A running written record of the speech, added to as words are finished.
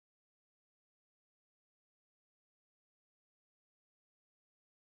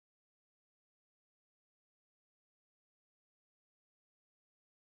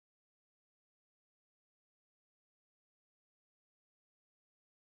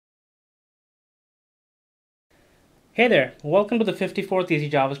Hey there, welcome to the 54th Easy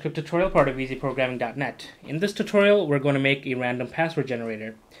JavaScript tutorial part of easyprogramming.net. In this tutorial, we're going to make a random password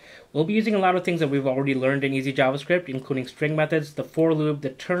generator. We'll be using a lot of things that we've already learned in Easy JavaScript, including string methods, the for loop, the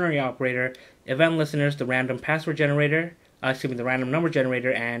ternary operator, event listeners, the random password generator, the random number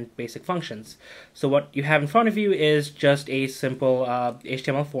generator, and basic functions. So what you have in front of you is just a simple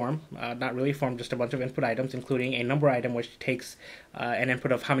HTML form, not really a form, just a bunch of input items, including a number item which takes an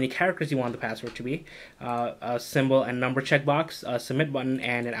input of how many characters you want the password to be, a symbol and number checkbox, a submit button,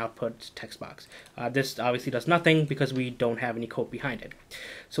 and an output text box. This obviously does nothing because we don't have any code behind it.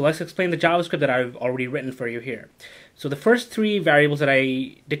 So let's explain the JavaScript that I've already written for you here. So the first three variables that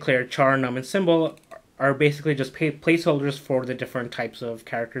I declared, char, num, and symbol, are basically just placeholders for the different types of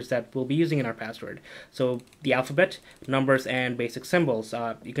characters that we'll be using in our password. So the alphabet, numbers, and basic symbols.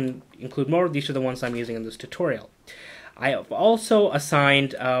 You can include more. These are the ones I'm using in this tutorial. I have also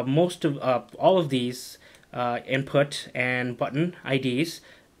assigned all of these input and button IDs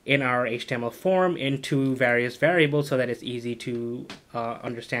in our HTML form into various variables so that it's easy to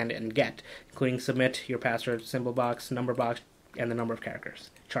understand and get, including submit, your password, symbol box, number box, and the number of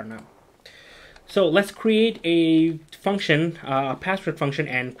characters, char num. So let's create a function, a password function,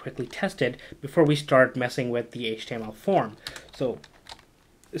 and quickly test it before we start messing with the HTML form. So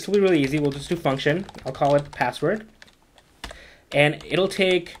this will be really easy. We'll just do function. I'll call it password, and it'll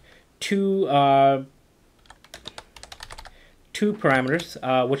take two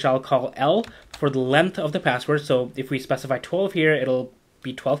parameters, which I'll call L for the length of the password. So if we specify 12 here, it'll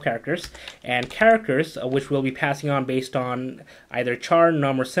be 12 characters, and characters, which we'll be passing on based on either char,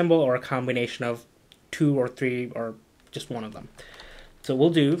 num, or symbol, or a combination of 2 or 3 or just one of them. So we'll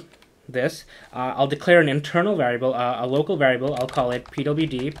do this. I'll declare an internal variable, a local variable. I'll call it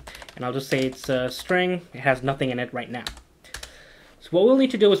pwd, and I'll just say it's a string. It has nothing in it right now. So what we'll need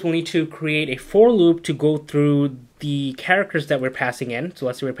to do is we'll need to create a for loop to go through the characters that we're passing in. So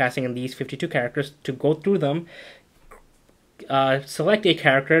let's say we're passing in these 52 characters. To go through them, select a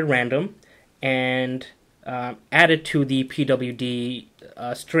character at random and add it to the pwd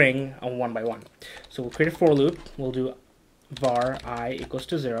string one by one. So we'll create a for loop. We'll do var I equals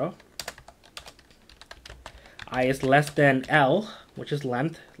to 0. I is less than L, which is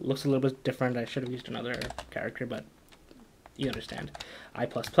length. Looks a little bit different. I should have used another character, but you understand. I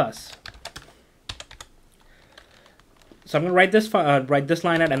plus plus. So I'm going to write this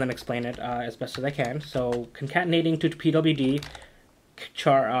line out and then explain it as best as I can. So concatenating to pwd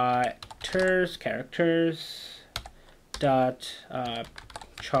characters dot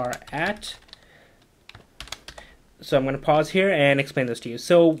char at. So I'm going to pause here and explain this to you.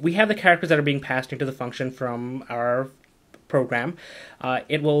 So we have the characters that are being passed into the function from our program.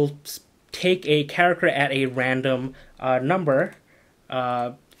 It will take a character at a random number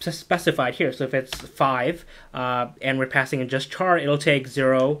specified here. So if it's 5 and we're passing in just char, it'll take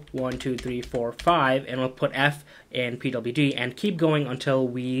 0, 1, 2, 3, 4, 5, and we'll put f in pwd and keep going until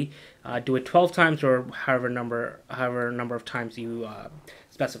we do it 12 times or however number of times you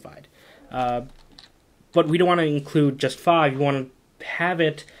specified. But we don't want to include just 5. You want to have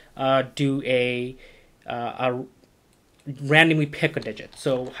it do a randomly pick a digit.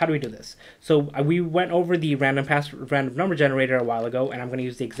 So how do we do this? So we went over the random number generator a while ago, and I'm going to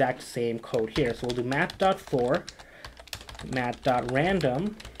use the exact same code here. So we'll do mat.for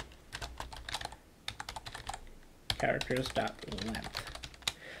mat.random characters.length.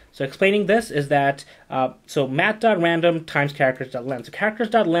 So explaining this is that so mat.random times characters.length. So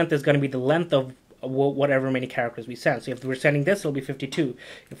characters.length is going to be the length of whatever many characters we send. So if we're sending this, it'll be 52.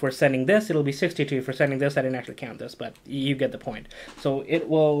 If we're sending this, it'll be 62. If we're sending this, I didn't actually count this, but you get the point. So it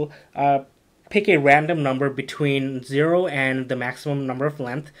will pick a random number between 0 and the maximum number of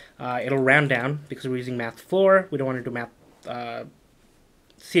length. It'll round down because we're using math floor. We don't want to do math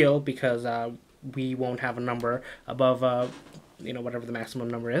ceil because we won't have a number above whatever the maximum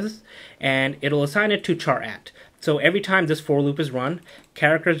number is, and it'll assign it to char at. So every time this for loop is run,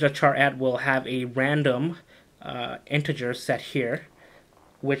 characters.char at will have a random integer set here,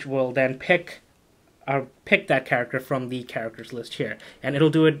 which will then pick that character from the characters list here, and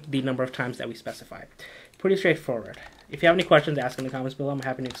it'll do it the number of times that we specified. Pretty straightforward. If you have any questions, ask in the comments below. I'm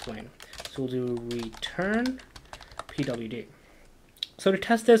happy to explain. So we'll do return pwd. So to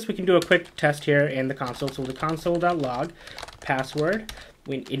test this, we can do a quick test here in the console. So we'll do console.log password.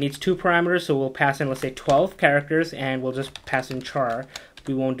 It needs 2 parameters, so we'll pass in, let's say, 12 characters, and we'll just pass in char.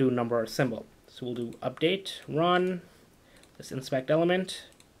 We won't do number or symbol. So we'll do update, run, this inspect element.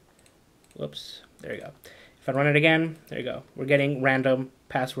 Whoops, there you go. If I run it again, there you go. We're getting random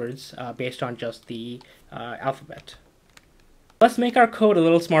passwords based on just the alphabet. Let's make our code a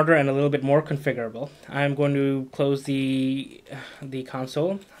little smarter and a little bit more configurable. I'm going to close the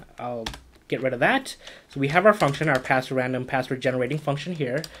console. I'll get rid of that. So we have our function, our random password generating function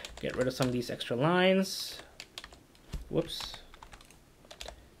here. Get rid of some of these extra lines. Whoops.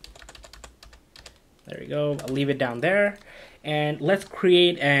 There we go. I'll leave it down there. And let's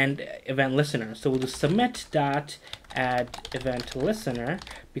create an event listener. So we'll do submit.add event listener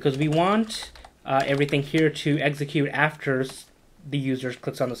because we want everything here to execute after the user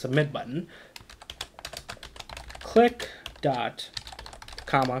clicks on the submit button. Click dot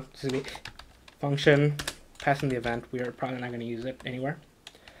comma function passing the event. We are probably not going to use it anywhere.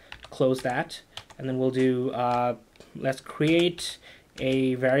 Close that, and then we'll do let's create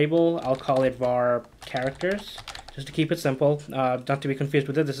a variable. I'll call it var characters just to keep it simple, not to be confused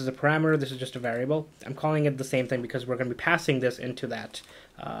with it. This is a parameter, this is just a variable. I'm calling it the same thing because we're going to be passing this into that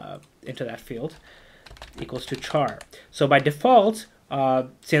field. Equals to char. So by default,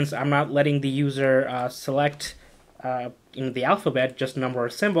 since I'm not letting the user select in the alphabet just number or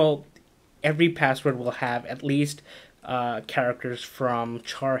symbol, every password will have at least characters from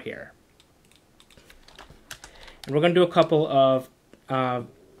char here. And we're going to do a couple of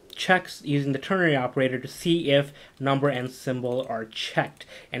checks using the ternary operator to see if number and symbol are checked,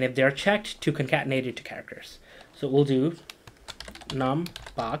 and if they're checked, to concatenate it to characters. So we'll do num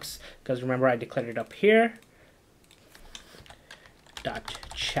box, because remember I declared it up here, dot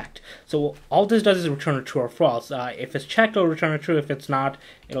checked. So all this does is return a true or false. If it's checked, it'll return a true. If it's not,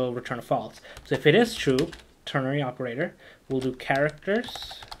 it'll return a false. So if it is true, ternary operator, we'll do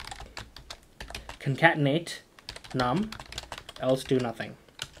characters concatenate num, else do nothing.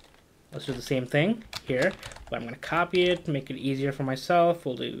 Let's do the same thing here, but I'm going to copy it, make it easier for myself.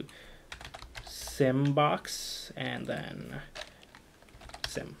 We'll do symbox and then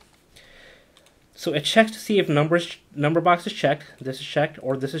sim. So it checks to see if number box is checked, this is checked,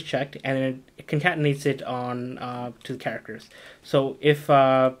 or this is checked, and then it concatenates it on to the characters. So if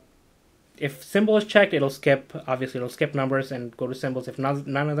symbol is checked, it'll skip. Obviously, it'll skip numbers and go to symbols. If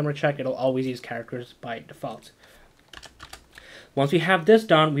none of them are checked, it'll always use characters by default. Once we have this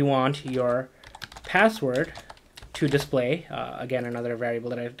done, we want your password to display. Again, another variable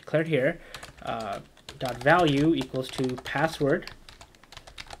that I've declared here. Dot value equals to password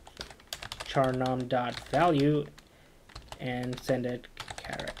char num dot value, and send it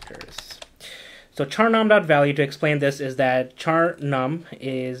characters. So char num dot value, to explain this, is that char num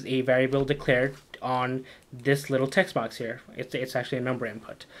is a variable declared on this little text box here. It's actually a number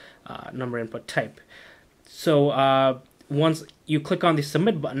input type. So once you click on the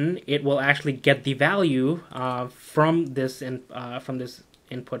submit button, it will actually get the value from this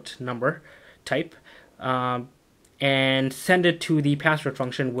input number type and send it to the password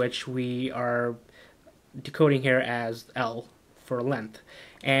function, which we are decoding here as L for length.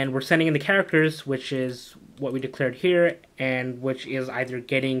 And we're sending in the characters, which is what we declared here, and which is either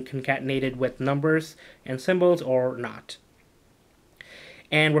getting concatenated with numbers and symbols or not.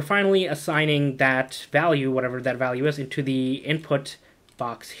 And we're finally assigning that value, whatever that value is, into the input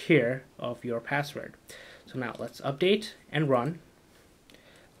box here of your password. So now let's update and run.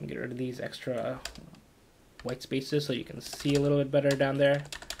 And get rid of these extra white spaces so you can see a little bit better down there.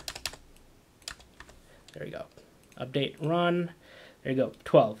 There you go. Update, run. There you go,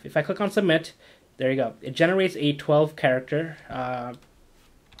 12. If I click on submit, there you go. It generates a 12 character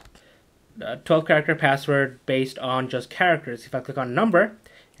password based on just characters. If I click on number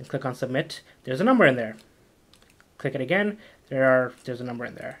and click on submit, there's a number in there. Click it again, there's a number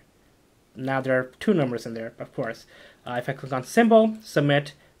in there. Now there are two numbers in there, of course. If I click on symbol,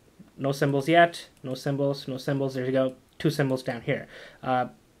 submit, no symbols yet, no symbols, no symbols, there you go, two symbols down here.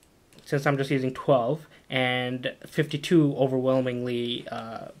 Since I'm just using 12 and 52 overwhelmingly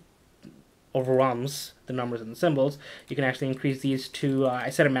overwhelms the numbers and the symbols, you can actually increase these to, I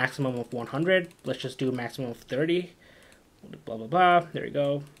set a maximum of 100, let's just do a maximum of 30, blah blah blah, there you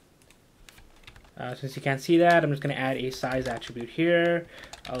go. Since you can't see that, I'm just going to add a size attribute here.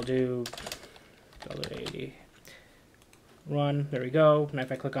 I'll do $80. Run, there we go. Now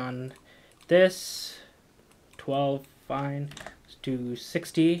if I click on this, 12, fine, let's do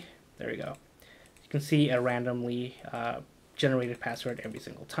 60, there we go. You can see a randomly generated password every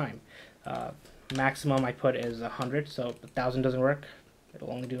single time. Maximum I put is 100, so 1,000 doesn't work.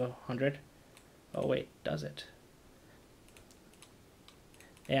 It'll only do 100. Oh wait, does it?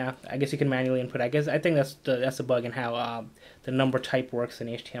 Yeah, I guess you can manually input. I think that's a bug in how the number type works in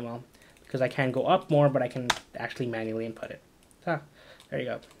HTML. Because I can go up more, but I can actually manually input it. Ah, there you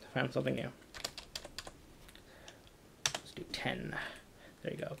go. Found something new. Let's do 10.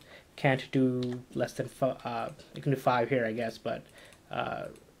 There you go. can't do less than you can do 5 here, I guess, but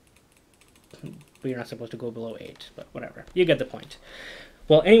you're not supposed to go below 8. But whatever, you get the point.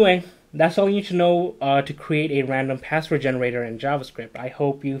 Well, anyway, that's all you need to know to create a random password generator in JavaScript. I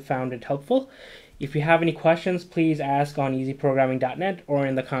hope you found it helpful. If you have any questions, please ask on easyprogramming.net or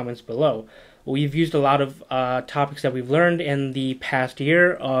in the comments below. We've used a lot of topics that we've learned in the past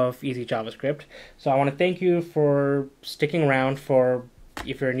year of Easy JavaScript. So I want to thank you for sticking around.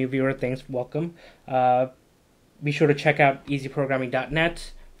 If you're a new viewer, thanks, welcome. Be sure to check out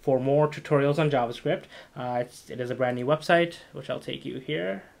easyprogramming.net for more tutorials on JavaScript. It is a brand new website, which I'll take you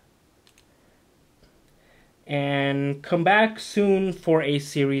here. And come back soon for a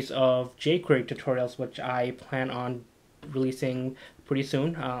series of jQuery tutorials, which I plan on releasing pretty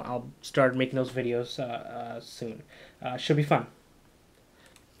soon. I'll start making those videos soon. Should be fun.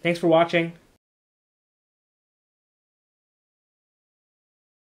 Thanks for watching.